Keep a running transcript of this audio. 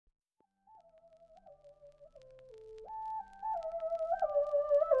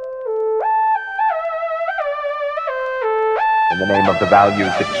the name of the values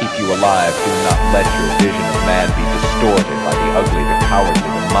that keep you alive, do not let your vision of man be distorted by the ugly, the cowardly,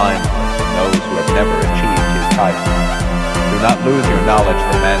 the mindless, and those who have never achieved his title. Do not lose your knowledge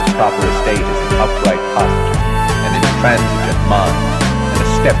that man's proper estate is an upright posture, an intransigent mind, and a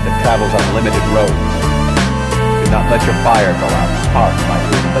step that travels on limited roads. Do not let your fire go out. Spark might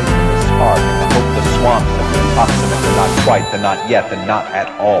replace the spark in the hopeless swamps of the approximate, the not quite, the not yet, the not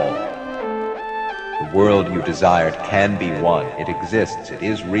at all. The world you desired can be won. It exists. It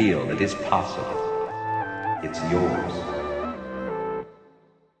is real. It is possible. It's yours.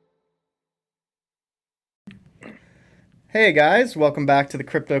 Hey guys, welcome back to the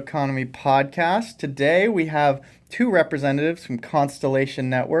Crypto Economy Podcast. Today we have two representatives from Constellation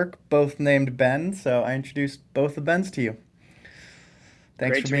Network, both named Ben, so I introduced both the Bens to you.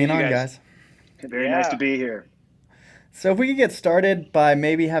 Thanks Great for to being meet you on, guys. Very nice to be here. So if we could get started by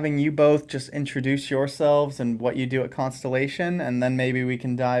maybe having you both just introduce yourselves and what you do at Constellation, and then maybe we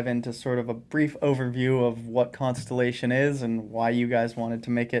can dive into sort of a brief overview of what Constellation is and why you guys wanted to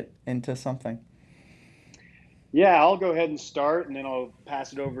make it into something. Yeah, I'll go ahead and start, and then I'll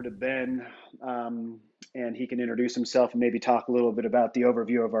pass it over to Ben, and he can introduce himself and maybe talk a little bit about the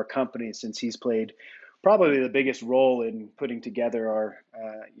overview of our company, since he's played probably the biggest role in putting together our,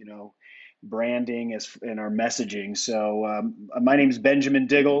 branding and our messaging. So, my name is Benjamin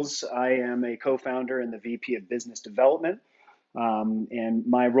Diggles. I am a co-founder and the VP of Business Development, and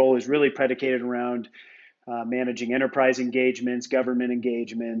my role is really predicated around managing enterprise engagements, government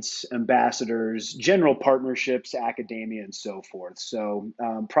engagements, ambassadors, general partnerships, academia, and so forth. So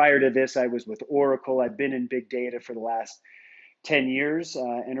prior to this, I was with Oracle. I've been in big data for the last 10 years,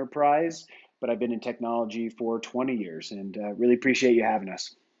 enterprise, but I've been in technology for 20 years, and really appreciate you having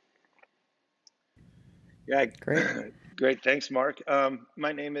us. Yeah, Great. great. Thanks, Mark.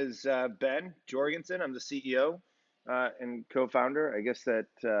 My name is Ben Jorgensen. I'm the CEO and co-founder. I guess that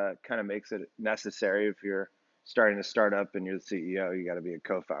kind of makes it necessary if you're starting a startup and you're the CEO, you got to be a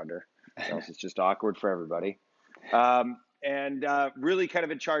co-founder. Else it's just awkward for everybody. And really kind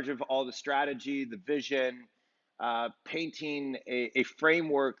of in charge of all the strategy, the vision, painting a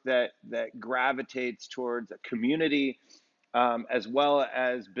framework that gravitates towards a community, as well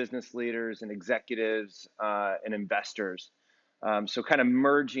as business leaders and executives and investors. So kind of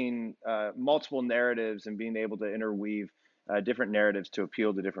merging multiple narratives and being able to interweave different narratives to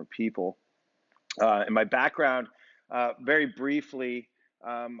appeal to different people. In my background, very briefly,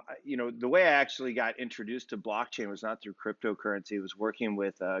 the way I actually got introduced to blockchain was not through cryptocurrency. It was working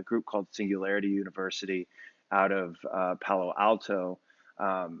with a group called Singularity University out of Palo Alto.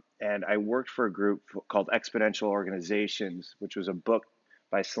 And I worked for a group called Exponential Organizations, which was a book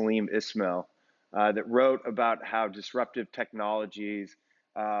by Salim Ismail that wrote about how disruptive technologies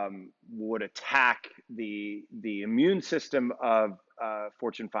would attack the immune system of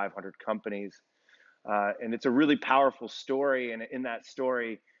Fortune 500 companies. And it's a really powerful story. And in that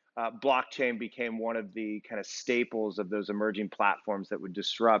story, blockchain became one of the kind of staples of those emerging platforms that would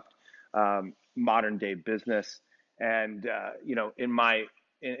disrupt modern day business. And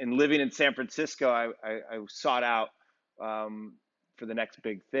in living in San Francisco, I sought out for the next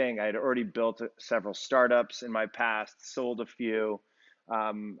big thing. I had already built several startups in my past, sold a few.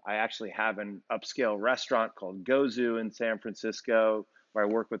 I actually have an upscale restaurant called Gozu in San Francisco, where I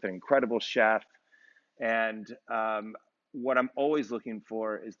work with an incredible chef. And what I'm always looking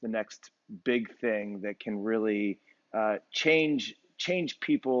for is the next big thing that can really change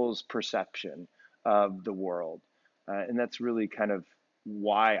people's perception of the world. And that's really kind of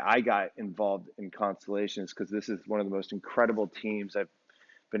why I got involved in Constellations, because this is one of the most incredible teams I've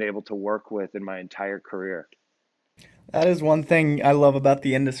been able to work with in my entire career. That is one thing I love about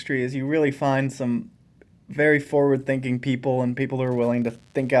the industry is you really find some very forward-thinking people and people who are willing to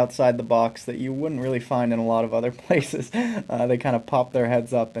think outside the box that you wouldn't really find in a lot of other places. They kind of pop their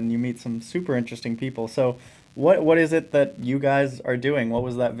heads up and you meet some super interesting people. So what is it that you guys are doing? What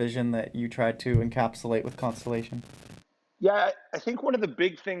was that vision that you tried to encapsulate with Constellation? Yeah, I think one of the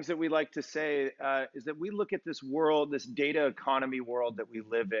big things that we like to say is that we look at this world, this data economy world that we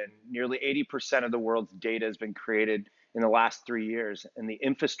live in. Nearly 80% of the world's data has been created in the last 3 years, and the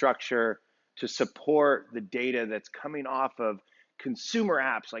infrastructure to support the data that's coming off of consumer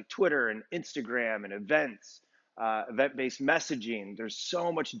apps like Twitter and Instagram and events, event-based messaging. There's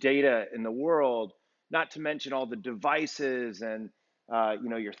so much data in the world, not to mention all the devices and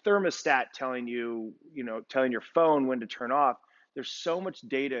your thermostat telling telling your phone when to turn off. There's so much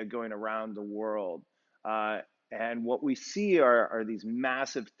data going around the world. And what we see are these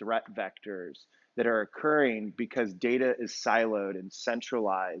massive threat vectors that are occurring because data is siloed and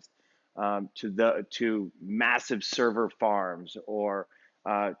centralized to massive server farms or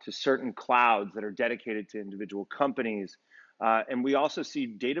to certain clouds that are dedicated to individual companies. And we also see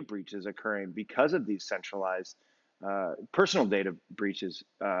data breaches occurring because of these centralized personal data breaches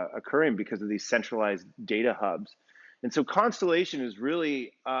occurring because of these centralized data hubs. And so Constellation is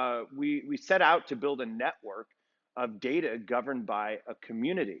really, we set out to build a network of data governed by a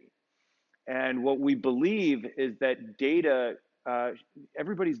community. And what we believe is that data,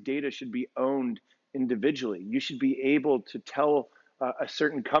 everybody's data should be owned individually. You should be able to tell a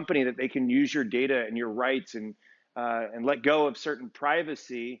certain company that they can use your data and your rights and let go of certain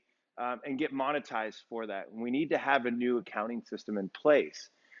privacy and get monetized for that. And we need to have a new accounting system in place,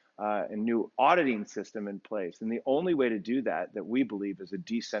 a new auditing system in place. And the only way to do that, that we believe, is a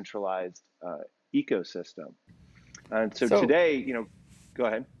decentralized ecosystem. And so So, today, go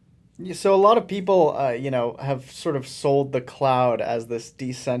ahead. so a lot of people, have sort of sold the cloud as this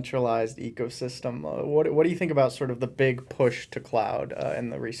decentralized ecosystem. What do you think about sort of the big push to cloud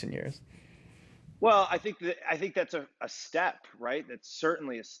in the recent years? Well, I think that's a step, right? That's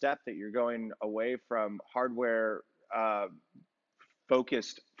certainly a step that you're going away from hardware uh,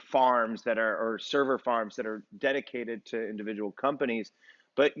 focused farms that are or server farms that are dedicated to individual companies,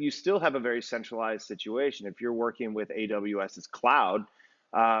 but you still have a very centralized situation. If you're working with AWS's cloud,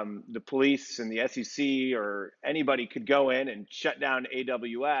 the police and the SEC or anybody could go in and shut down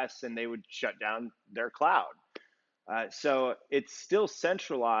AWS, and they would shut down their cloud. So it's still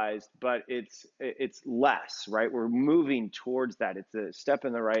centralized, but it's less, right? We're moving towards that. It's a step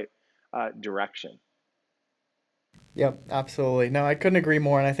in the right direction. Yep, absolutely. No, I couldn't agree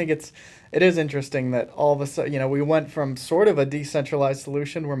more. And I think it is interesting that all of a sudden, we went from sort of a decentralized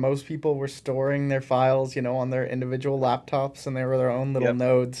solution where most people were storing their files, on their individual laptops and they were their own little Yep.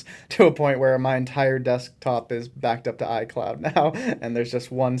 nodes to a point where my entire desktop is backed up to iCloud now, and there's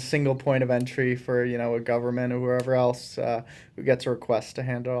just one single point of entry for, a government or whoever else who gets a request to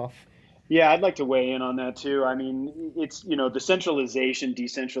hand it off. Yeah, I'd like to weigh in on that too. I mean, it's, the centralization,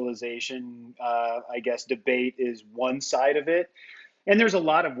 decentralization, I guess, debate is one side of it. And there's a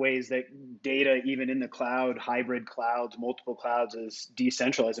lot of ways that data, even in the cloud, hybrid clouds, multiple clouds, is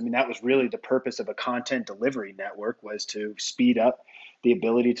decentralized. I mean, that was really the purpose of a content delivery network, was to speed up the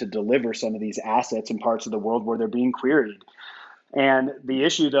ability to deliver some of these assets in parts of the world where they're being queried. And the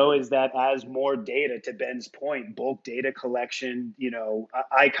issue, though, is that as more data, to Ben's point, bulk data collection,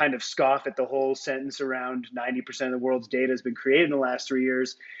 I kind of scoff at the whole sentence around 90% of the world's data has been created in the last 3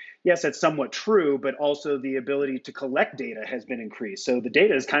 years. Yes, that's somewhat true, but also the ability to collect data has been increased. So the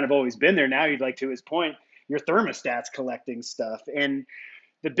data has kind of always been there. Now, you'd like, to his point, your thermostat's collecting stuff. And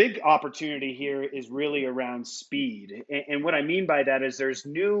the big opportunity here is really around speed. And what I mean by that is there's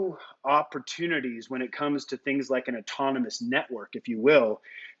new opportunities when it comes to things like an autonomous network, if you will,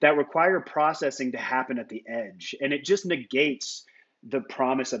 that require processing to happen at the edge. And it just negates the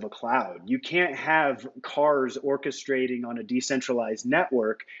promise of a cloud. You can't have cars orchestrating on a decentralized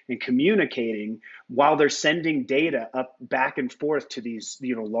network and communicating while they're sending data up back and forth to these,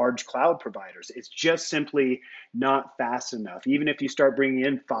 large cloud providers. It's just simply not fast enough. Even if you start bringing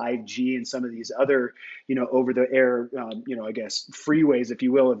in 5G and some of these other, over the air, I guess freeways, if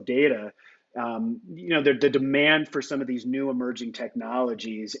you will, of data, the demand for some of these new emerging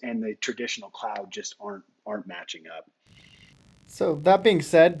technologies and the traditional cloud just aren't matching up. So that being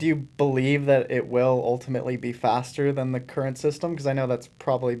said, do you believe that it will ultimately be faster than the current system? Because I know that's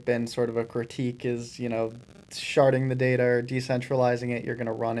probably been sort of a critique is, sharding the data or decentralizing it, you're going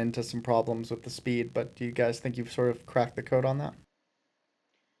to run into some problems with the speed. But do you guys think you've sort of cracked the code on that?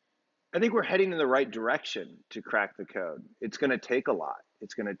 I think we're heading in the right direction to crack the code. It's going to take a lot.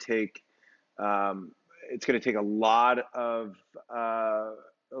 Um, it's going to take a lot of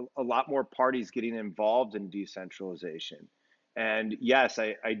a lot more parties getting involved in decentralization. And yes,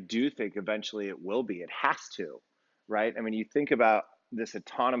 I do think eventually it will be. It has to, right? I mean, you think about this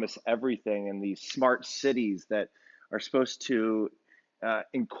autonomous everything and these smart cities that are supposed to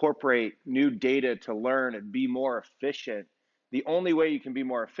incorporate new data to learn and be more efficient. The only way you can be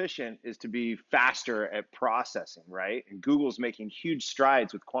more efficient is to be faster at processing, right? And Google's making huge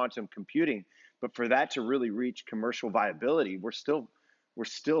strides with quantum computing, but for that to really reach commercial viability, we're still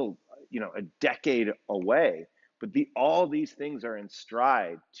a decade away. But all these things are in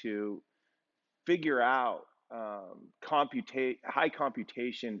stride to figure out high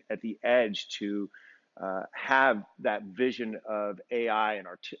computation at the edge to have that vision of AI and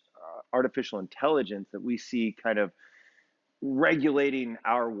artificial intelligence that we see kind of regulating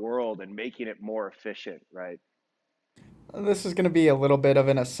our world and making it more efficient, right? This is going to be a little bit of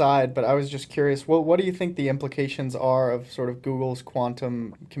an aside, but I was just curious, what do you think the implications are of sort of Google's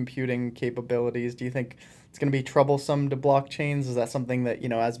quantum computing capabilities? Do you think it's going to be troublesome to blockchains? Is that something that,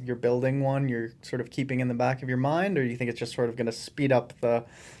 as you're building one, you're sort of keeping in the back of your mind, or do you think it's just sort of going to speed up the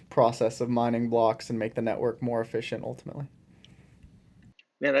process of mining blocks and make the network more efficient ultimately?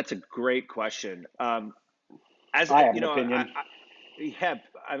 Man, that's a great question. As I have you an know, opinion. yeah,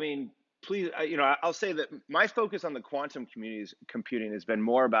 I mean, please, I'll say that my focus on the quantum communities computing has been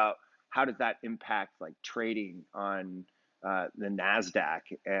more about how does that impact like trading on the Nasdaq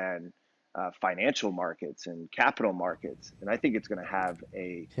and financial markets and capital markets, and I think it's going to have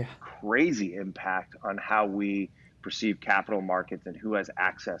a Yeah. crazy impact on how we perceive capital markets and who has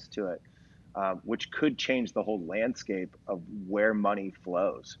access to it, which could change the whole landscape of where money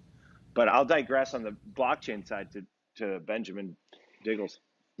flows. But I'll digress on the blockchain side to Benjamin Diggles.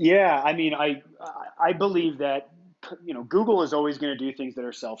 Yeah, I mean, I believe that Google is always going to do things that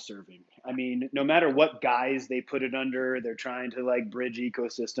are self-serving. I mean, no matter what guise they put it under, they're trying to like bridge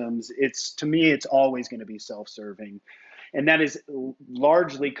ecosystems. It's to me, it's always going to be self-serving, and that is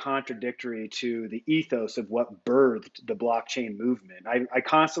largely contradictory to the ethos of what birthed the blockchain movement. I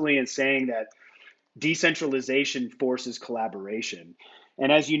constantly am saying that decentralization forces collaboration. And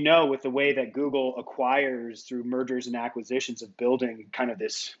as you know, with the way that Google acquires through mergers and acquisitions of building kind of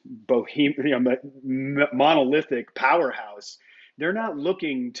this monolithic powerhouse, they're not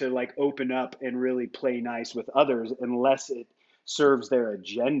looking to like open up and really play nice with others unless it serves their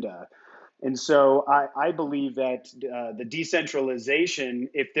agenda. And so I believe that the decentralization,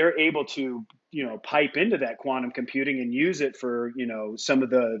 if they're able to, pipe into that quantum computing and use it for, some of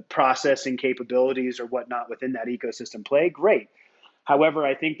the processing capabilities or whatnot within that ecosystem play, great. However,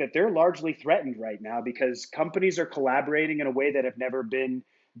 I think that they're largely threatened right now because companies are collaborating in a way that have never been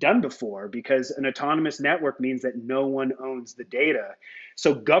done before because an autonomous network means that no one owns the data.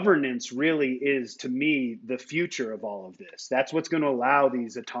 So governance really is, to me, the future of all of this. That's what's going to allow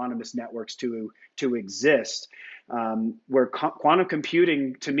these autonomous networks to exist. Where quantum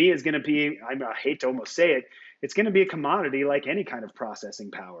computing, to me, is going to be, I hate to almost say it, it's going to be a commodity like any kind of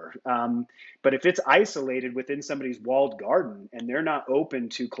processing power. But if it's isolated within somebody's walled garden and they're not open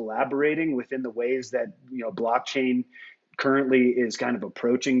to collaborating within the ways that blockchain currently is kind of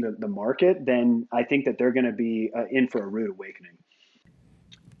approaching the market, then I think that they're going to be in for a rude awakening.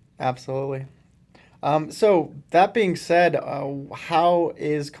 Absolutely. So that being said, how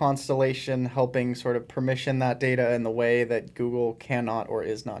is Constellation helping sort of permission that data in the way that Google cannot or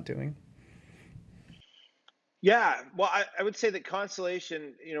is not doing? Yeah, well, I would say that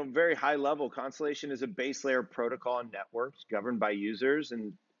Constellation, very high level, Constellation is a base layer protocol and networks governed by users,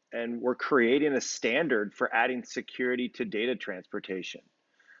 and we're creating a standard for adding security to data transportation.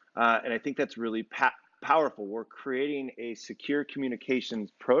 And I think that's really powerful. We're creating a secure communications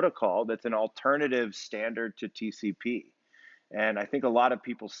protocol that's an alternative standard to TCP. And I think a lot of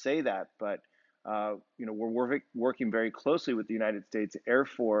people say that, but we're working very closely with the United States Air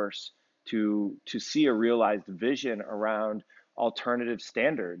Force to see a realized vision around alternative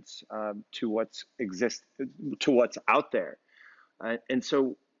standards to what's out there. And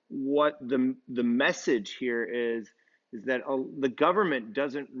so what the message here is that the government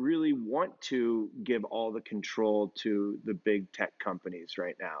doesn't really want to give all the control to the big tech companies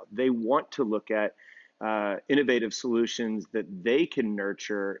right now. They want to look at innovative solutions that they can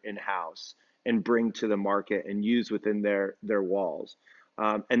nurture in-house and bring to the market and use within their walls,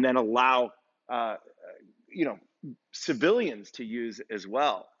 and then allow uh, you know civilians to use as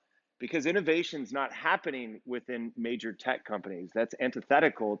well, because innovation is not happening within major tech companies. That's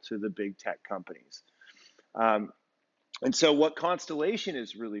antithetical to the big tech companies. Um, and so, what Constellation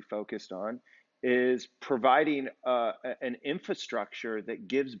is really focused on is providing an infrastructure that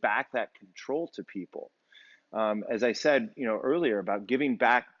gives back that control to people. As I said, earlier about giving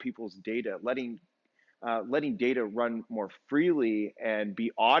back people's data, letting data run more freely and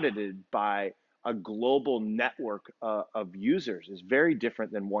be audited by a global network of users is very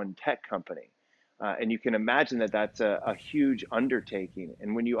different than one tech company. And you can imagine that that's a huge undertaking.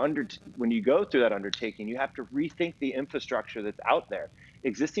 And when you go through that undertaking, you have to rethink the infrastructure that's out there.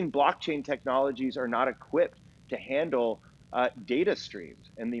 Existing blockchain technologies are not equipped to handle data streams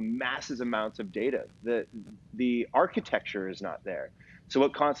and the massive amounts of data. The architecture is not there. So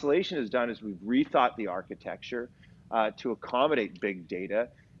what Constellation has done is we've rethought the architecture to accommodate big data,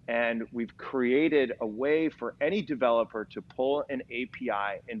 and we've created a way for any developer to pull an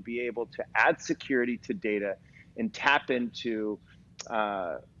API and be able to add security to data and tap into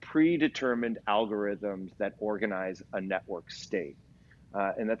predetermined algorithms that organize a network state.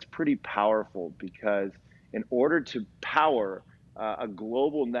 And that's pretty powerful because in order to power a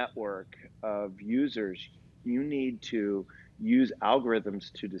global network of users, you need to use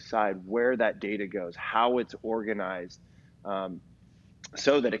algorithms to decide where that data goes, how it's organized, um,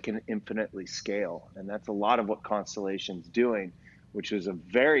 so that it can infinitely scale. And that's a lot of what Constellation's doing, which is a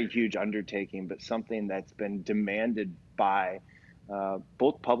very huge undertaking, but something that's been demanded by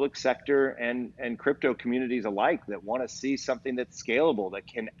both public sector and crypto communities alike that want to see something that's scalable, that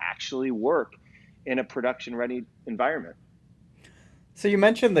can actually work in a production ready environment. So you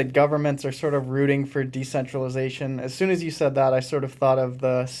mentioned that governments are sort of rooting for decentralization. As soon as you said that, I sort of thought of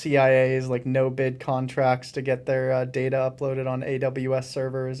the CIA's like no bid contracts to get their data uploaded on AWS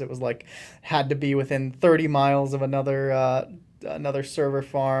servers. It was like had to be within 30 miles of another server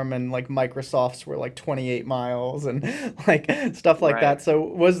farm, and like Microsoft's were like 28 miles and like stuff like Right. that. So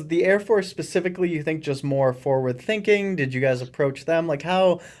was the Air Force specifically, you think, just more forward thinking? Did you guys approach them? Like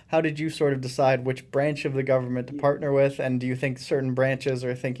how did you sort of decide which branch of the government to partner with, and do you think certain branches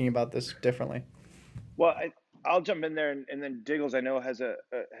are thinking about this differently? Well, I'll jump in there, and then Diggles, I know, has a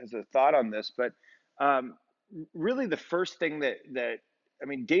thought on this, but um, really the first thing that I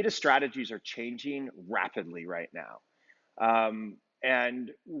mean, data strategies are changing rapidly right now. And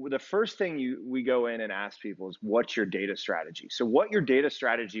the first thing we go in and ask people is, what's your data strategy? So what your data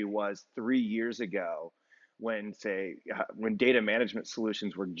strategy was 3 years ago, when when data management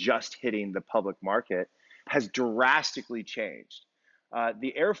solutions were just hitting the public market, has drastically changed.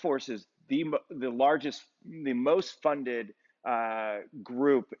 The Air Force is the largest, the most funded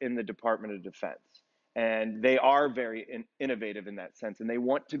group in the Department of Defense. And they are very innovative in that sense. And they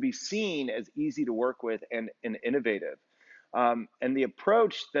want to be seen as easy to work with and innovative. And the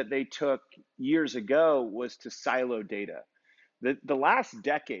approach that they took years ago was to silo data. The last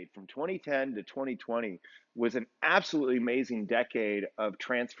decade, from 2010 to 2020, was an absolutely amazing decade of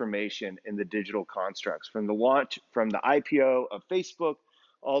transformation in the digital constructs, from the launch, from the IPO of Facebook,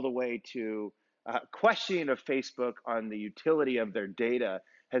 all the way to questioning of Facebook on the utility of their data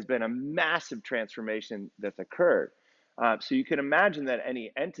has been a massive transformation that's occurred. So you can imagine that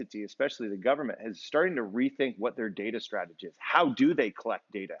any entity, especially the government, is starting to rethink what their data strategy is. How do they collect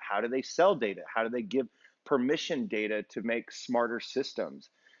data? How do they sell data? How do they give permission data to make smarter systems?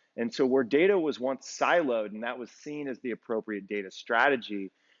 And so where data was once siloed and that was seen as the appropriate data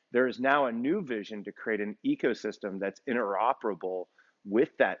strategy, there is now a new vision to create an ecosystem that's interoperable with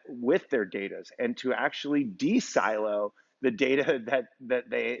their data, and to actually de-silo the data that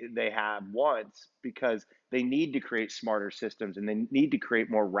they have once, because they need to create smarter systems and they need to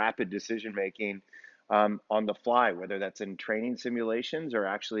create more rapid decision making on the fly, whether that's in training simulations or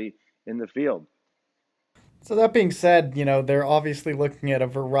actually in the field. So that being said, they're obviously looking at a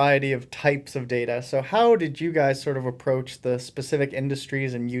variety of types of data. So how did you guys sort of approach the specific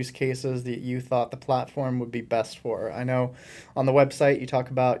industries and use cases that you thought the platform would be best for? I know on the website you talk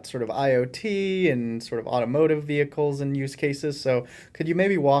about sort of IoT and sort of automotive vehicles and use cases. So could you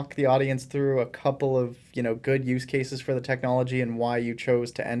maybe walk the audience through a couple of, good use cases for the technology and why you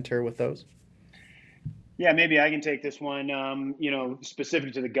chose to enter with those? Yeah, maybe I can take this one.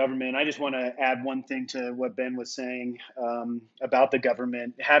 Specific to the government, I just want to add one thing to what Ben was saying about the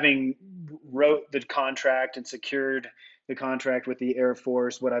government. Having wrote the contract and secured the contract with the Air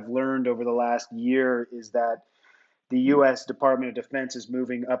Force, what I've learned over the last year is that the U.S. Department of Defense is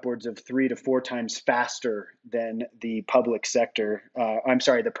moving upwards of 3 to 4 times faster than the public sector.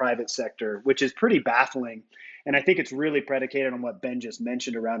 The private sector, which is pretty baffling. And I think it's really predicated on what Ben just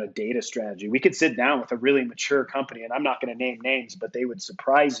mentioned around a data strategy. We could sit down with a really mature company, and I'm not going to name names, but they would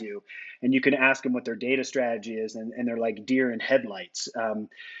surprise you. And you can ask them what their data strategy is, and they're like deer in headlights.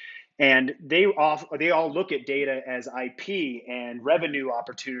 And they all look at data as IP and revenue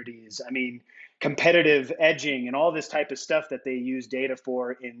opportunities. I mean, competitive edging and all this type of stuff that they use data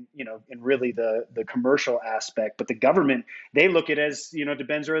for in really the commercial aspect. But the government, they look at it as, to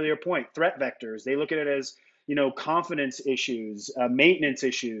Ben's earlier point, threat vectors. They look at it as, confidence issues, maintenance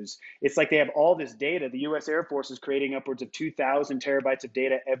issues. It's like they have all this data. The U.S. Air Force is creating upwards of 2,000 terabytes of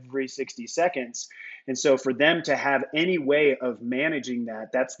data every 60 seconds. And so for them to have any way of managing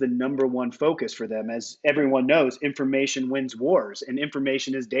that, that's the number one focus for them. As everyone knows, information wins wars, and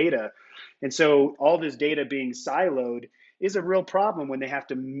information is data. And so all this data being siloed is a real problem when they have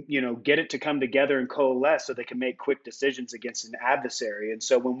to, get it to come together and coalesce so they can make quick decisions against an adversary. And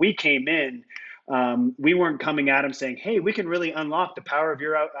so when we came in, we weren't coming at them saying, hey, we can really unlock the power of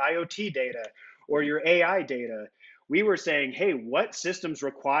your IoT data or your AI data we were saying, hey, what systems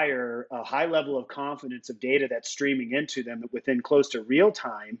require a high level of confidence of data that's streaming into them within close to real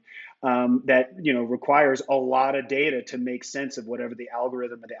time, that requires a lot of data to make sense of whatever the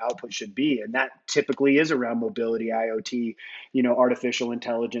algorithm or the output should be, and that typically is around mobility, IoT, artificial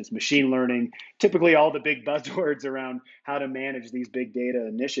intelligence, machine learning, typically all the big buzzwords around how to manage these big data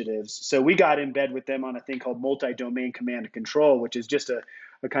initiatives. So we got in bed with them on a thing called multi-domain command and control, which is just a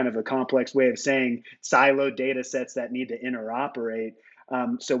kind of a complex way of saying siloed data sets that need to interoperate.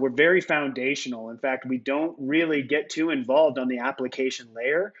 So we're very foundational. In fact, we don't really get too involved on the application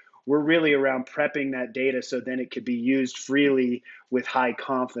layer. We're really around prepping that data so then it could be used freely with high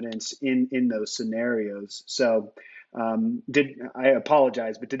confidence in those scenarios. So I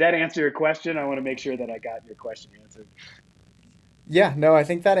apologize, but did that answer your question? I want to make sure that I got your question answered. Yeah, no, I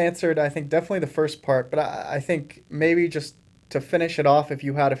think that answered, I think definitely the first part, but I think maybe just to finish it off, if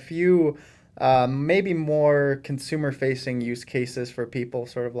you had a few maybe more consumer facing use cases for people,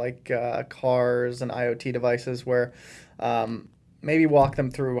 sort of like cars and IoT devices, where maybe walk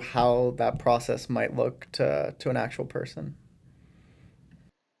them through how that process might look to an actual person.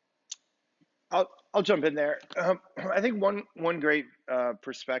 I'll jump in there. I think one great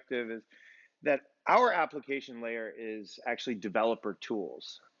perspective is that our application layer is actually developer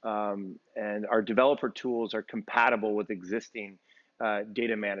tools, and our developer tools are compatible with existing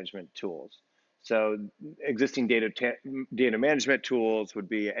data management tools. So existing data management tools would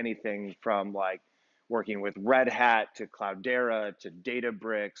be anything from like working with Red Hat to Cloudera to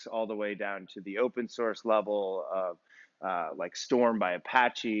Databricks, all the way down to the open source level of like Storm by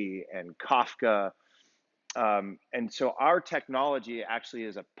Apache and Kafka. And so our technology actually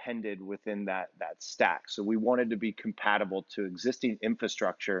is appended within that stack. So we wanted to be compatible to existing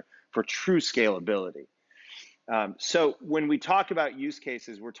infrastructure for true scalability. So when we talk about use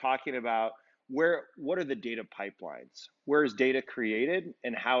cases, we're talking about what are the data pipelines? Where is data created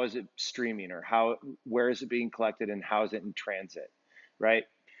and how is it streaming, or where is it being collected and how is it in transit, right?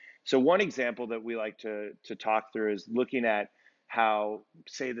 So one example that we like to talk through is looking at how,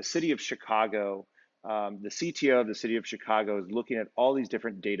 say, the city of Chicago, the CTO of the city of Chicago is looking at all these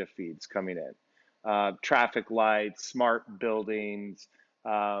different data feeds coming in, traffic lights, smart buildings,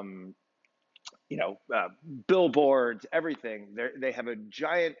 um, billboards, everything. They have a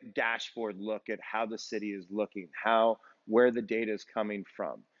giant dashboard look at how the city is looking, where the data is coming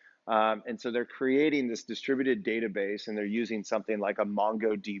from. And so they're creating this distributed database, and they're using something like a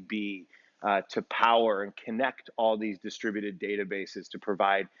MongoDB to power and connect all these distributed databases to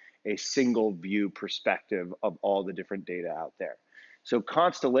provide a single view perspective of all the different data out there. So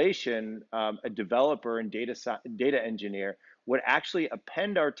Constellation, a developer and data engineer, would actually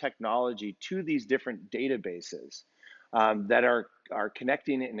append our technology to these different databases that are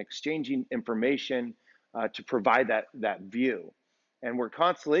connecting and exchanging information to provide that view. And where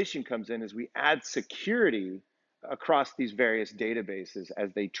Constellation comes in is we add security across these various databases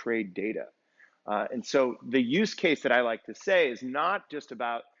as they trade data. And so the use case that I like to say is not just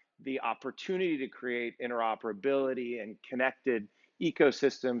about the opportunity to create interoperability and connected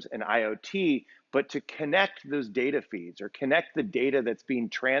ecosystems and IoT, but to connect those data feeds or connect the data that's being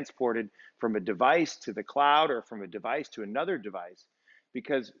transported from a device to the cloud or from a device to another device,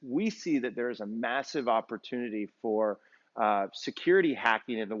 because we see that there is a massive opportunity for security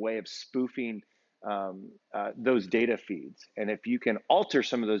hacking in the way of spoofing those data feeds. And if you can alter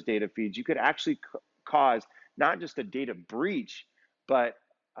some of those data feeds, you could actually cause not just a data breach, but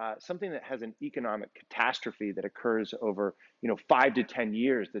something that has an economic catastrophe that occurs over 5 to 10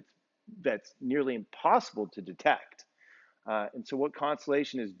 years that's nearly impossible to detect. And so what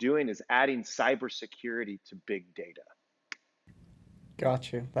Constellation is doing is adding cybersecurity to big data.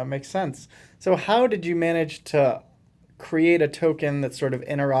 Got you. That makes sense. So how did you manage to create a token that sort of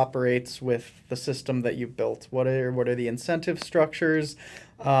interoperates with the system that you've built? What are the incentive structures,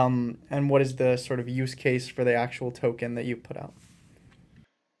 and what is the sort of use case for the actual token that you put out?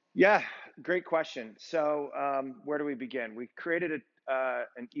 Yeah, great question. So where do we begin? We created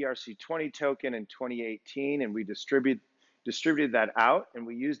an ERC20 token in 2018, and we distributed that out, and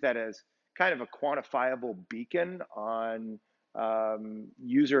we used that as kind of a quantifiable beacon on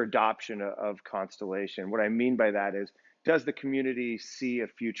user adoption of Constellation. What I mean by that is, does the community see a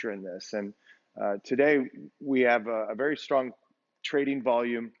future in this? And today we have a very strong trading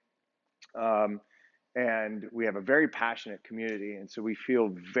volume, and we have a very passionate community. And so we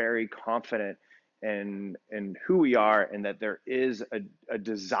feel very confident in who we are, and that there is a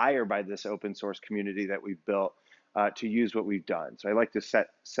desire by this open source community that we've built to use what we've done. So I like to set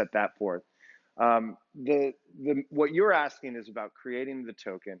that forth. What you're asking is about creating the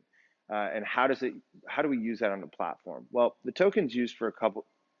token. and how do we use that on the platform? Well, the token's used for a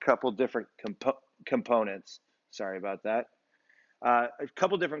couple different components. Sorry about that. A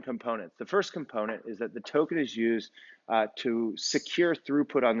couple different components. The first component is that the token is used to secure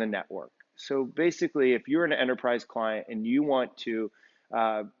throughput on the network. So basically, if you're an enterprise client and you want to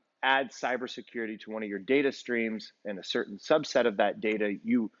add cybersecurity to one of your data streams and a certain subset of that data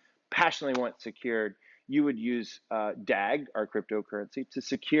you passionately want secured, you would use DAG, our cryptocurrency, to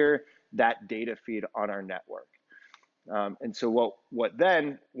secure that data feed on our network. And so what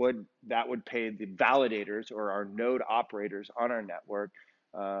then would pay the validators or our node operators on our network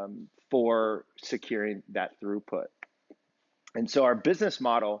for securing that throughput. And so our business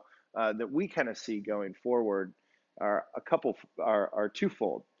model that we kind of see going forward are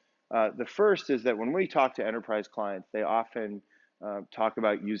twofold. The first is that when we talk to enterprise clients, they often talk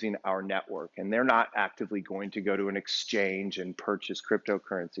about using our network, and they're not actively going to go to an exchange and purchase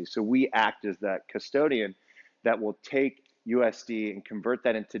cryptocurrency. So we act as that custodian that will take USD and convert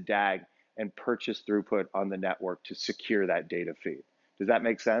that into DAG and purchase throughput on the network to secure that data feed. Does that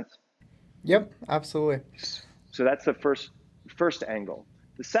make sense? Yep, absolutely. So that's the first angle.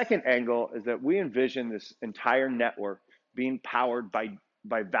 The second angle is that we envision this entire network being powered by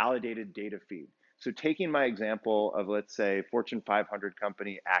validated data feed. So taking my example of, let's say, Fortune 500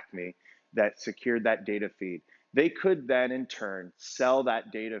 company Acme that secured that data feed, they could then in turn sell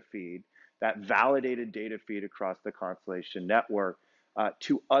that data feed, that validated data feed across the Constellation network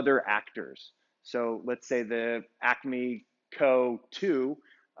to other actors. So let's say the Acme Co. 2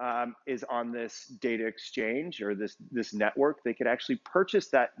 is on this data exchange or this network. They could actually purchase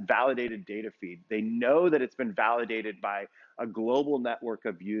that validated data feed. They know that it's been validated by a global network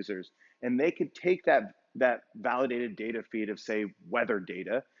of users, and they could take that validated data feed of, say, weather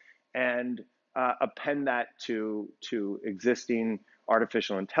data and append that to existing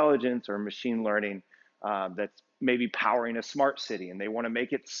artificial intelligence or machine learning that's maybe powering a smart city, and they want to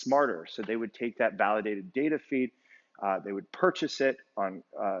make it smarter. So they would take that validated data feed, they would purchase it on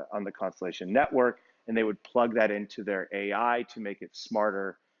the Constellation network, and they would plug that into their AI to make it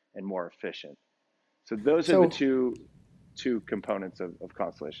smarter and more efficient. So those are the two components of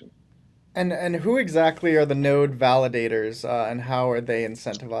Constellation. And who exactly are the node validators, and how are they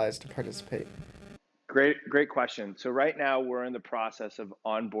incentivized to participate? Great question. So right now we're in the process of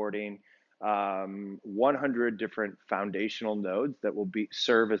onboarding 100 different foundational nodes that will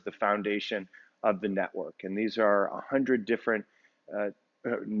serve as the foundation of the network. And these are 100 different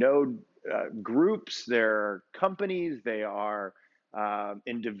node groups. They're companies, they are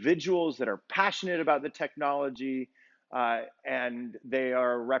individuals that are passionate about the technology, and they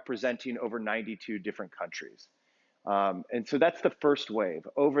are representing over 92 different countries. And so that's the first wave.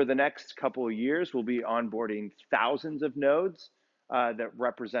 Over the next couple of years, we'll be onboarding thousands of nodes that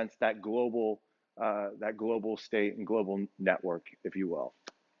represents that global state and global network, if you will.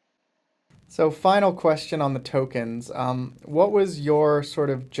 So, final question on the tokens. What was your sort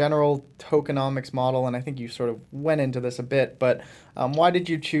of general tokenomics model? And I think you sort of went into this a bit, but why did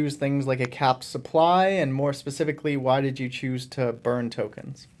you choose things like a capped supply? And more specifically, why did you choose to burn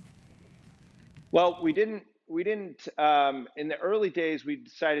tokens? Well, we didn't. In the early days, we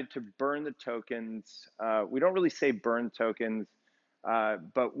decided to burn the tokens. We don't really say burn tokens,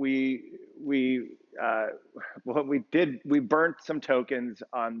 but what we did, we burnt some tokens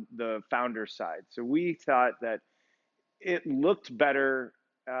on the founder side. So we thought that it looked better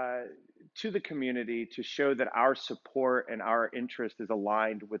to the community to show that our support and our interest is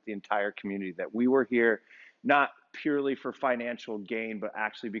aligned with the entire community, that we were here not purely for financial gain, but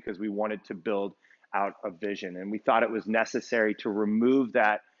actually because we wanted to build out a vision. And we thought it was necessary to remove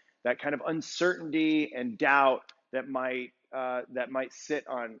that kind of uncertainty and doubt that might sit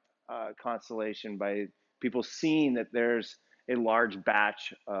on Constellation by people seeing that there's a large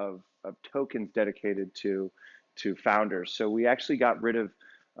batch of tokens dedicated to founders. So we actually got rid of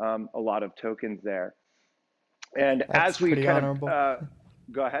a lot of tokens there. And That's as we pretty kind honorable. of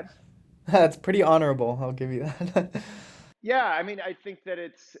go ahead. That's pretty honorable. I'll give you that. Yeah, I mean, I think that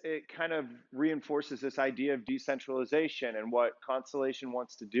it kind of reinforces this idea of decentralization, and what Constellation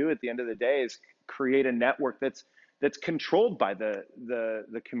wants to do at the end of the day is create a network that's controlled by the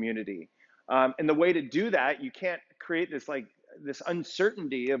community. And the way to do that, you can't create this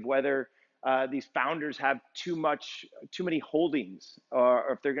uncertainty of whether these founders have too many holdings,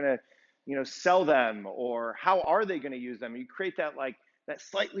 or if they're going to sell them, or how are they going to use them. You create that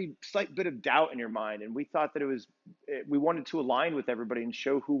slight bit of doubt in your mind. And we thought that we wanted to align with everybody and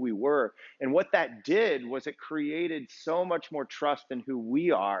show who we were. And what that did was it created so much more trust in who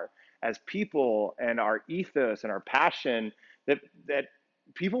we are as people and our ethos and our passion that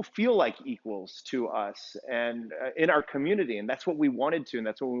people feel like equals to us and in our community, and that's what we wanted to, and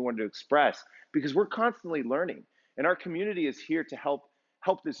that's what we wanted to express, because we're constantly learning, and our community is here to help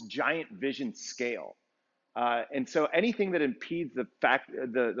this giant vision scale. And so anything that impedes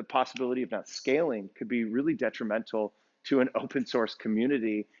the possibility of not scaling could be really detrimental to an open source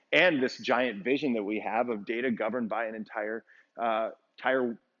community and this giant vision that we have of data governed by an entire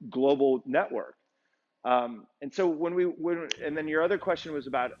global network. And so and then your other question was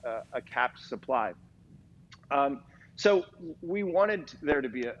about a capped supply. So we wanted there to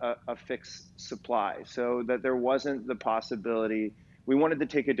be a fixed supply so that there wasn't the possibility. We wanted to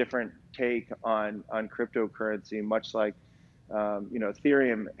take a different take on cryptocurrency, much like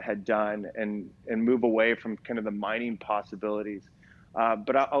Ethereum had done, and move away from kind of the mining possibilities.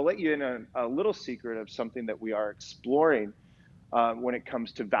 But I'll let you in a little secret of something that we are exploring when it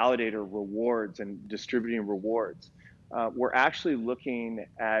comes to validator rewards and distributing rewards. We're actually looking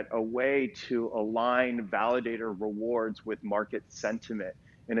at a way to align validator rewards with market sentiment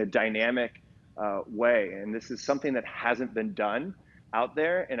in a dynamic way. And this is something that hasn't been done out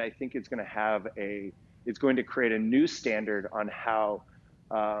there. And I think it's going to create a new standard on how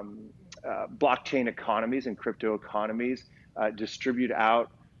blockchain economies and crypto economies distribute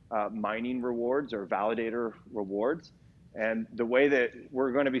out mining rewards or validator rewards. And the way that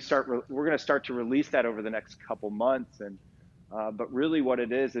we're going to start to release that over the next couple months. And but really what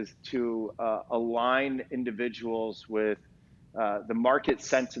it is to align individuals with the market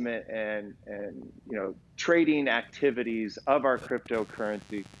sentiment and trading activities of our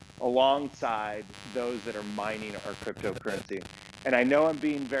cryptocurrency alongside those that are mining our cryptocurrency. And I know I'm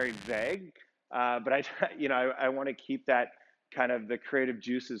being very vague, but I want to keep that kind of the creative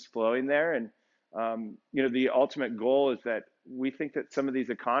juices flowing there. And the ultimate goal is that we think that some of these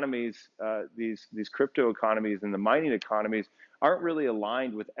economies, these crypto economies and the mining economies aren't really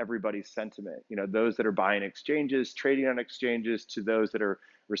aligned with everybody's sentiment. Those that are buying exchanges, trading on exchanges, to those that are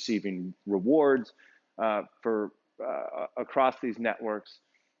receiving rewards for across these networks.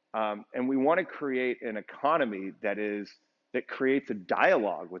 And we want to create an economy that creates a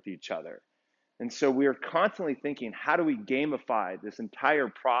dialogue with each other. And so we are constantly thinking, how do we gamify this entire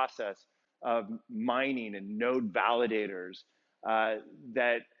process of mining and node validators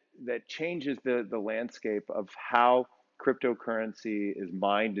that changes the landscape of how cryptocurrency is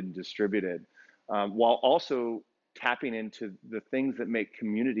mined and distributed, while also tapping into the things that make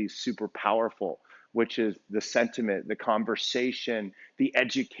communities super powerful, which is the sentiment, the conversation, the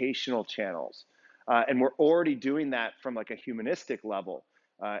educational channels. And we're already doing that from like a humanistic level.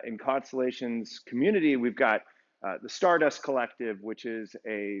 In Constellation's community, we've got the Stardust Collective, which is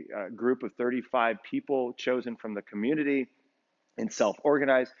a group of 35 people chosen from the community and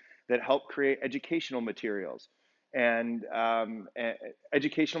self-organized that help create educational materials and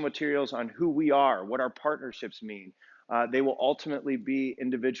educational materials on who we are, what our partnerships mean. They will ultimately be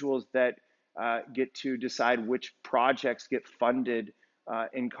individuals that get to decide which projects get funded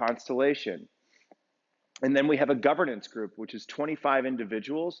in Constellation. And then we have a governance group, which is 25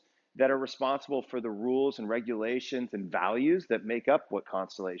 individuals that are responsible for the rules and regulations and values that make up what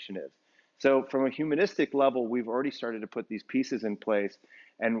Constellation is. So from a humanistic level, we've already started to put these pieces in place.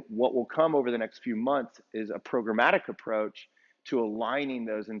 And what will come over the next few months is a programmatic approach to aligning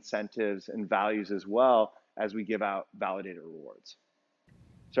those incentives and values as well as we give out validator rewards.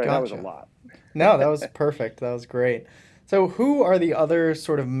 Sorry, Gotcha. That was a lot. No, that was perfect. That was great. So who are the other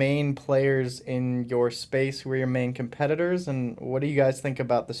sort of main players in your space? Who are your main competitors? And what do you guys think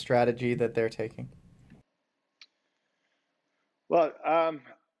about the strategy that they're taking? Well,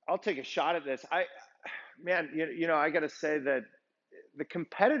 I'll take a shot at this. I got to say that the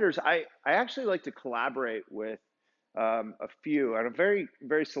competitors, I actually like to collaborate with a few, and I'm very,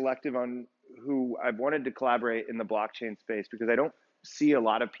 very selective on who I've wanted to collaborate in the blockchain space, because I don't see a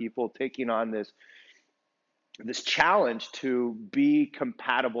lot of people taking on this challenge to be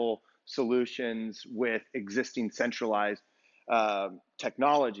compatible solutions with existing centralized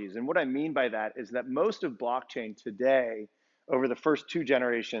technologies. And what I mean by that is that most of blockchain today, over the first two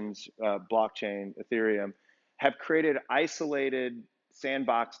generations, blockchain, Ethereum, have created isolated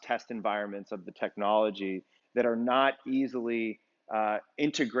sandbox test environments of the technology that are not easily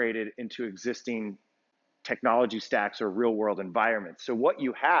integrated into existing technology stacks or real world environments. So what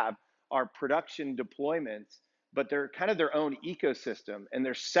you have are production deployments, but they're kind of their own ecosystem, and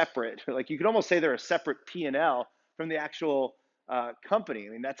they're separate. Like you could almost say they're a separate P&L from the actual company. I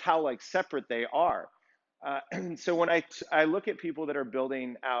mean, that's how like separate they are. And so when I look at people that are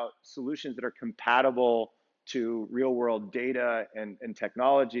building out solutions that are compatible to real world data and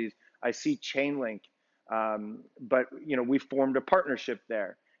technologies, I see Chainlink But we formed a partnership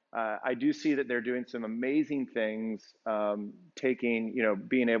there. I do see that they're doing some amazing things,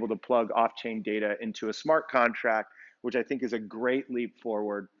 being able to plug off-chain data into a smart contract, which I think is a great leap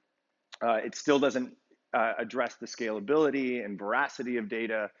forward. It still doesn't address the scalability and veracity of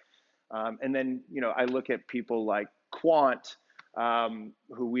data. And then, I look at people like Quant,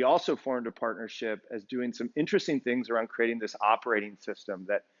 who we also formed a partnership as doing some interesting things around creating this operating system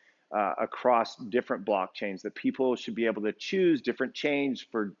that across different blockchains that people should be able to choose different chains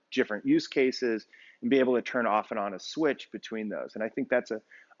for different use cases and be able to turn off and on a switch between those. And I think that's an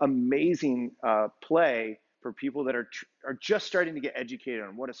amazing play for people that are just starting to get educated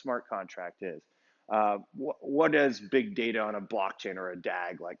on what a smart contract is. What is big data on a blockchain or a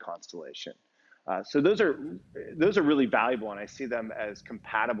DAG like Constellation? So those are really valuable, and I see them as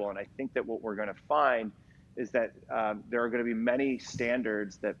compatible. And I think that what we're going to find is that there are going to be many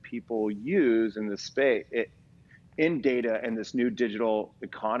standards that people use in this space, in data and this new digital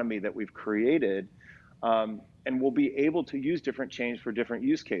economy that we've created, and we'll be able to use different chains for different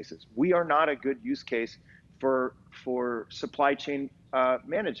use cases. We are not a good use case for supply chain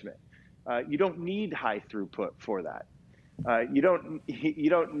management. You don't need high throughput for that. You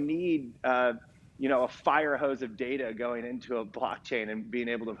don't need a fire hose of data going into a blockchain and being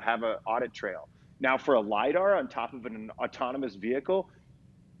able to have an audit trail. Now, for a LiDAR on top of an autonomous vehicle,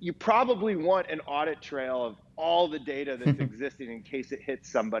 you probably want an audit trail of all the data that's existing in case it hits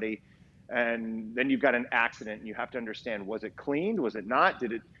somebody, and then you've got an accident and you have to understand, was it cleaned, was it not,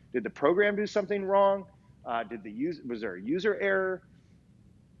 did the program do something wrong, was there a user error?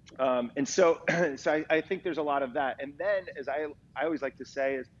 And so I think there's a lot of that. And then, as I always like to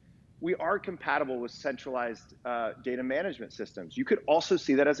say, is we are compatible with centralized data management systems. You could also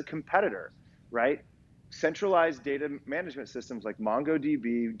see that as a competitor, right? Centralized data management systems like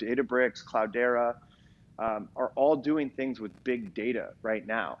MongoDB, Databricks, Cloudera are all doing things with big data right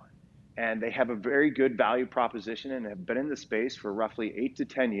now. And they have a very good value proposition and have been in the space for roughly 8 to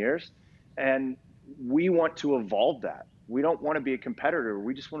 10 years. And we want to evolve that. We don't want to be a competitor.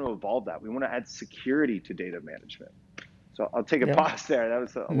 We just want to evolve that. We want to add security to data management. So I'll take a pause there. That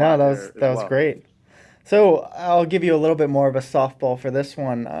was that was great. So I'll give you a little bit more of a softball for this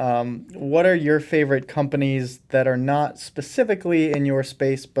one. What are your favorite companies that are not specifically in your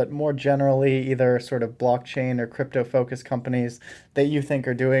space, but more generally either sort of blockchain or crypto focused companies that you think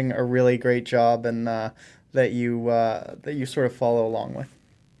are doing a really great job and that you sort of follow along with?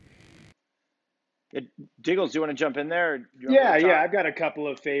 Diggles, do you want to jump in there? Yeah, I've got a couple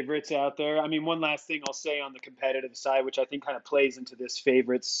of favorites out there. I mean, one last thing I'll say on the competitive side, which I think kind of plays into this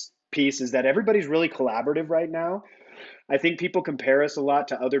favorites piece, is that everybody's really collaborative right now. I think people compare us a lot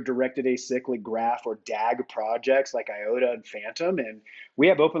to other directed acyclic graph or DAG projects like IOTA and Phantom, and we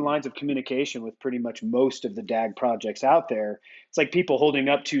have open lines of communication with pretty much most of the DAG projects out there. It's like people holding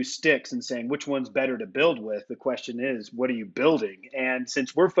up two sticks and saying, which one's better to build with? The question is, what are you building? And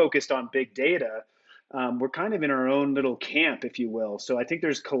since we're focused on big data, we're kind of in our own little camp, if you will. So I think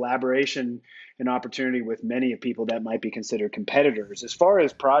there's collaboration and opportunity with many of people that might be considered competitors. As far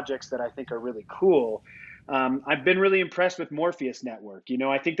as projects that I think are really cool, I've been really impressed with Morpheus Network.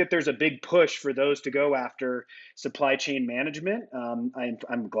 I think that there's a big push for those to go after supply chain management.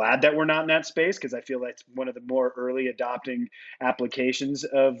 I'm glad that we're not in that space because I feel that's one of the more early adopting applications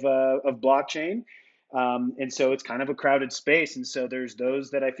of blockchain. And so it's kind of a crowded space. And so there's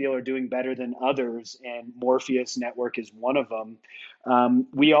those that I feel are doing better than others, and Morpheus Network is one of them.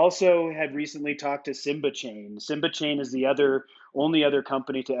 We also had recently talked to Simba Chain. Simba Chain is the only other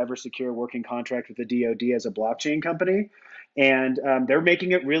company to ever secure a working contract with the DoD as a blockchain company. And they're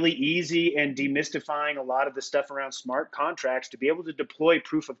making it really easy and demystifying a lot of the stuff around smart contracts to be able to deploy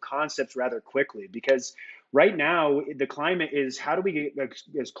proof of concepts rather quickly. Because right now, the climate is how do we get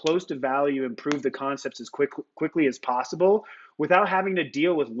as close to value and prove the concepts as quickly as possible without having to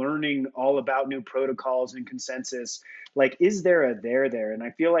deal with learning all about new protocols and consensus. Like, is there a there? And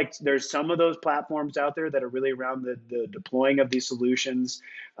I feel like there's some of those platforms out there that are really around the deploying of these solutions.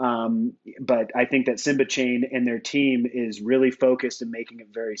 But I think that Simba Chain and their team is really focused in making it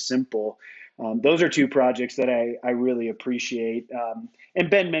very simple. Those are two projects that I really appreciate. And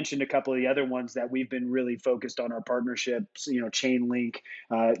Ben mentioned a couple of the other ones that we've been really focused on our partnerships, Chainlink,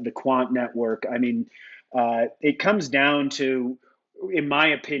 the Quant Network. I mean, it comes down to, in my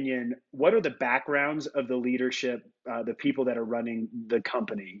opinion, what are the backgrounds of the leadership, the people that are running the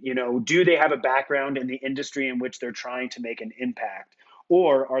company? Do they have a background in the industry in which they're trying to make an impact?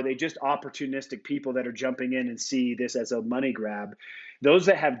 Or are they just opportunistic people that are jumping in and see this as a money grab? Those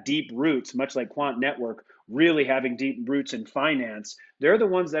that have deep roots, much like Quant Network, really having deep roots in finance, they're the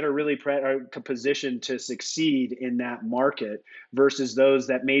ones that are really are positioned to succeed in that market versus those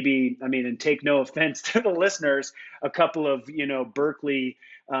that maybe, I mean, and take no offense to the listeners, a couple of, Berkeley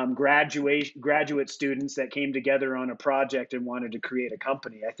graduate students that came together on a project and wanted to create a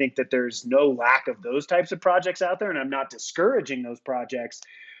company. I think that there's no lack of those types of projects out there, and I'm not discouraging those projects,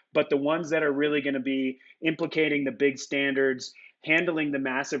 but the ones that are really going to be implicating the big standards, handling the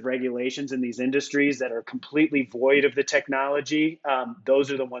massive regulations in these industries that are completely void of the technology,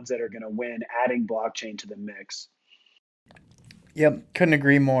 those are the ones that are going to win, adding blockchain to the mix. Yep, couldn't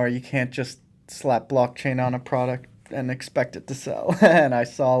agree more. You can't just slap blockchain on a product and expect it to sell. And I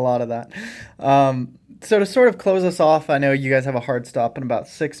saw a lot of that. So to sort of close us off, I know you guys have a hard stop in about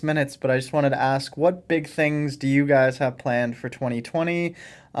 6 minutes, but I just wanted to ask, what big things do you guys have planned for 2020?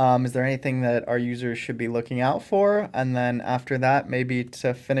 Is there anything that our users should be looking out for? And then after that, maybe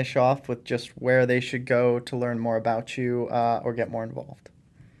to finish off with just where they should go to learn more about you or get more involved.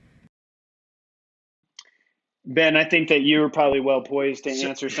 Ben, I think that you're probably well poised to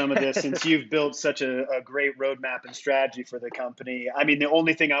answer some of this since you've built such a great roadmap and strategy for the company. I mean, the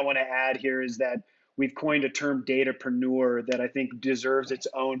only thing I want to add here is that we've coined a term datapreneur that I think deserves its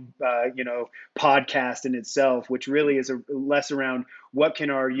own, podcast in itself, which really is less around what can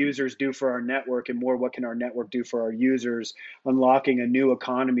our users do for our network and more what can our network do for our users, unlocking a new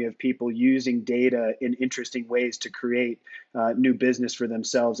economy of people using data in interesting ways to create new business for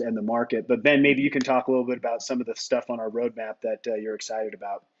themselves and the market. But Ben, maybe you can talk a little bit about some of the stuff on our roadmap that you're excited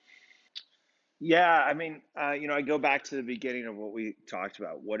about. Yeah, I mean, I go back to the beginning of what we talked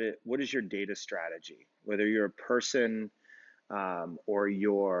about. What is your data strategy? Whether you're a person or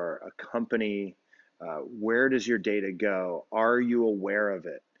you're a company, where does your data go? Are you aware of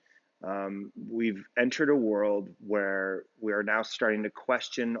it? We've entered a world where we are now starting to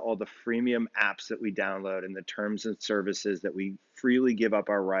question all the freemium apps that we download and the terms and services that we freely give up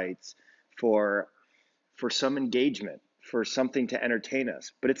our rights for some engagement, for something to entertain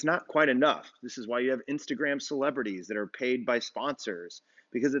us. But it's not quite enough. This is why you have Instagram celebrities that are paid by sponsors,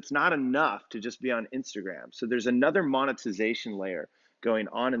 because it's not enough to just be on Instagram. So there's another monetization layer going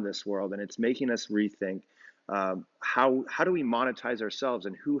on in this world, and it's making us rethink how do we monetize ourselves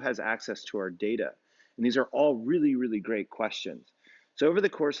and who has access to our data? And these are all really, really great questions. So over the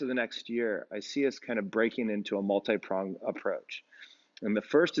course of the next year, I see us kind of breaking into a multi-pronged approach. And the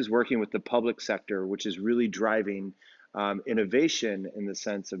first is working with the public sector, which is really driving innovation in the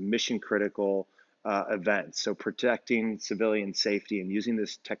sense of mission critical events. So protecting civilian safety and using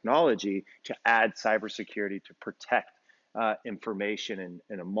this technology to add cybersecurity to protect information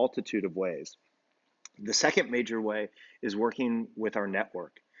in a multitude of ways. The second major way is working with our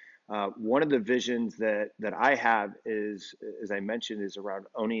network. One of the visions that I have is, as I mentioned, is around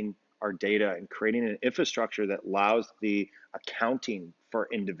owning our data and creating an infrastructure that allows the accounting for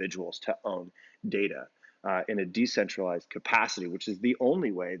individuals to own data in a decentralized capacity, which is the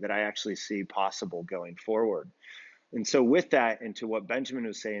only way that I actually see possible going forward. And so with that, and to what Benjamin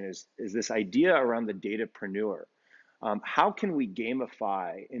was saying, is this idea around the datapreneur. How can we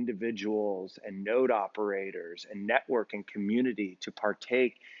gamify individuals and node operators and network and community to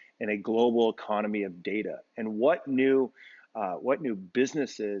partake in a global economy of data? And what new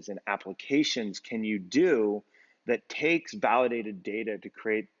businesses and applications can you do that takes validated data to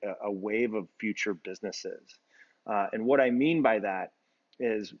create a wave of future businesses? And what I mean by that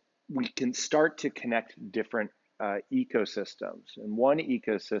is we can start to connect different ecosystems. And one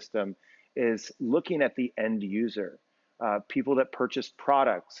ecosystem is looking at the end user. People that purchase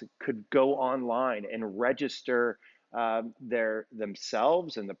products could go online and register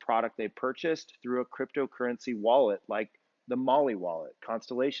themselves and the product they purchased through a cryptocurrency wallet like the Molly wallet,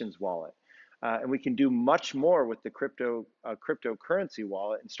 Constellation's wallet. And we can do much more with the cryptocurrency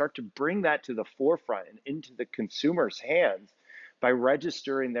wallet and start to bring that to the forefront and into the consumer's hands by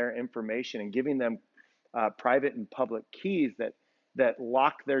registering their information and giving them private and public keys that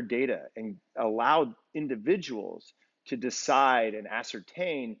lock their data and allow individuals to decide and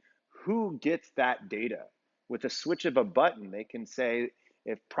ascertain who gets that data. With a switch of a button, they can say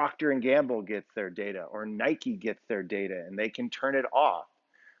if Procter & Gamble gets their data or Nike gets their data, and they can turn it off.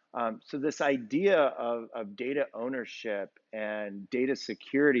 So this idea of data ownership and data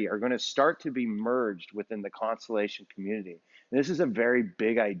security are going to start to be merged within the Constellation community. And this is a very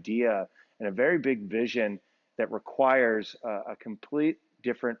big idea and a very big vision that requires a complete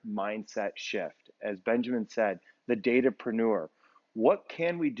different mindset shift. As Benjamin said, the datapreneur. What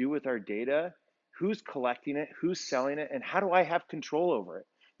can we do with our data? Who's collecting it? Who's selling it? And how do I have control over it?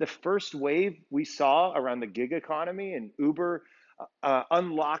 The first wave we saw around the gig economy and Uber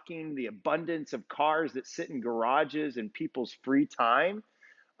unlocking the abundance of cars that sit in garages and people's free time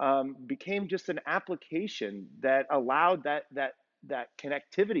became just an application that allowed that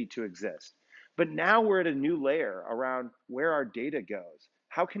connectivity to exist. But now we're at a new layer around where our data goes.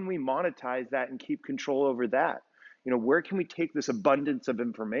 How can we monetize that and keep control over that? Where can we take this abundance of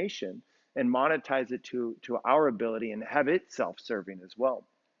information and monetize it to our ability and have it self-serving as well?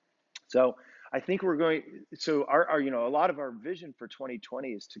 So I think we're going. So our a lot of our vision for 2020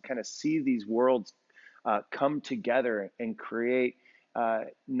 is to kind of see these worlds come together and create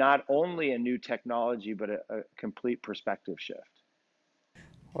not only a new technology but a complete perspective shift.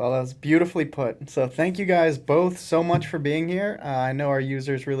 Well, that was beautifully put. So thank you guys both so much for being here. I know our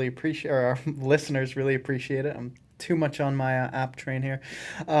users really appreciate, or our listeners really appreciate it. I'm too much on my app train here.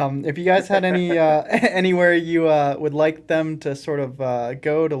 If you guys had any anywhere you would like them to sort of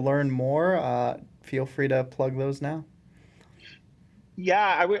go to learn more, feel free to plug those now.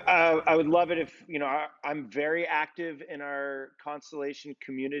 Yeah, I would love it if, I'm very active in our Constellation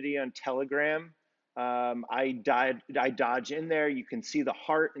community on Telegram. I dodge in there. You can see the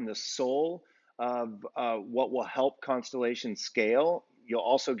heart and the soul of what will help Constellation scale. You'll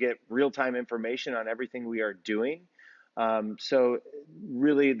also get real-time information on everything we are doing. So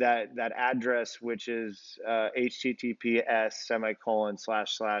really that address, which is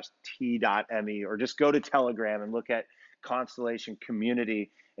https://t.me, or just go to Telegram and look at Constellation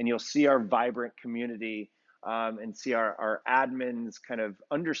community, and you'll see our vibrant community, and see our admins kind of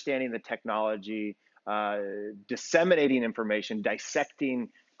understanding the technology, disseminating information, dissecting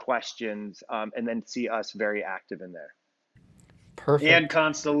questions, and then see us very active in there. Perfect. And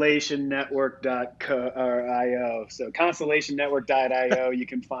constellationnetwork.io. So constellationnetwork.io, you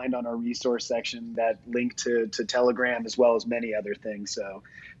can find on our resource section that link to Telegram as well as many other things. So,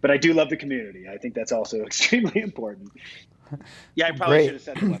 but I do love the community. I think that's also extremely important. Yeah, I probably should have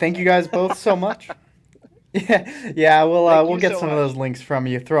said that. Thank you guys both so much. Yeah, we'll get some of those links from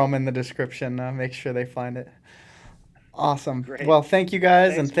you. Throw them in the description. Make sure they find it. Awesome. Great. Well, thank you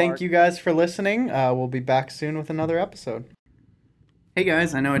guys, Thanks, and thank Mark. you guys for listening. We'll be back soon with another episode. Hey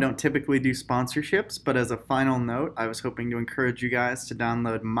guys, I know I don't typically do sponsorships, but as a final note, I was hoping to encourage you guys to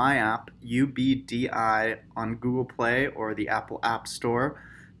download my app, UBDI, on Google Play or the Apple App Store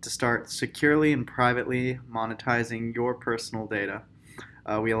to start securely and privately monetizing your personal data.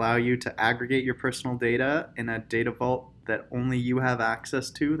 We allow you to aggregate your personal data in a data vault that only you have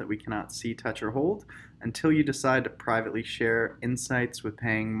access to, that we cannot see, touch, or hold, until you decide to privately share insights with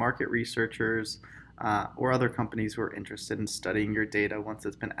paying market researchers or other companies who are interested in studying your data once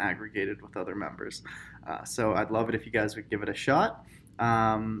it's been aggregated with other members. So I'd love it if you guys would give it a shot.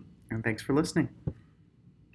 And thanks for listening.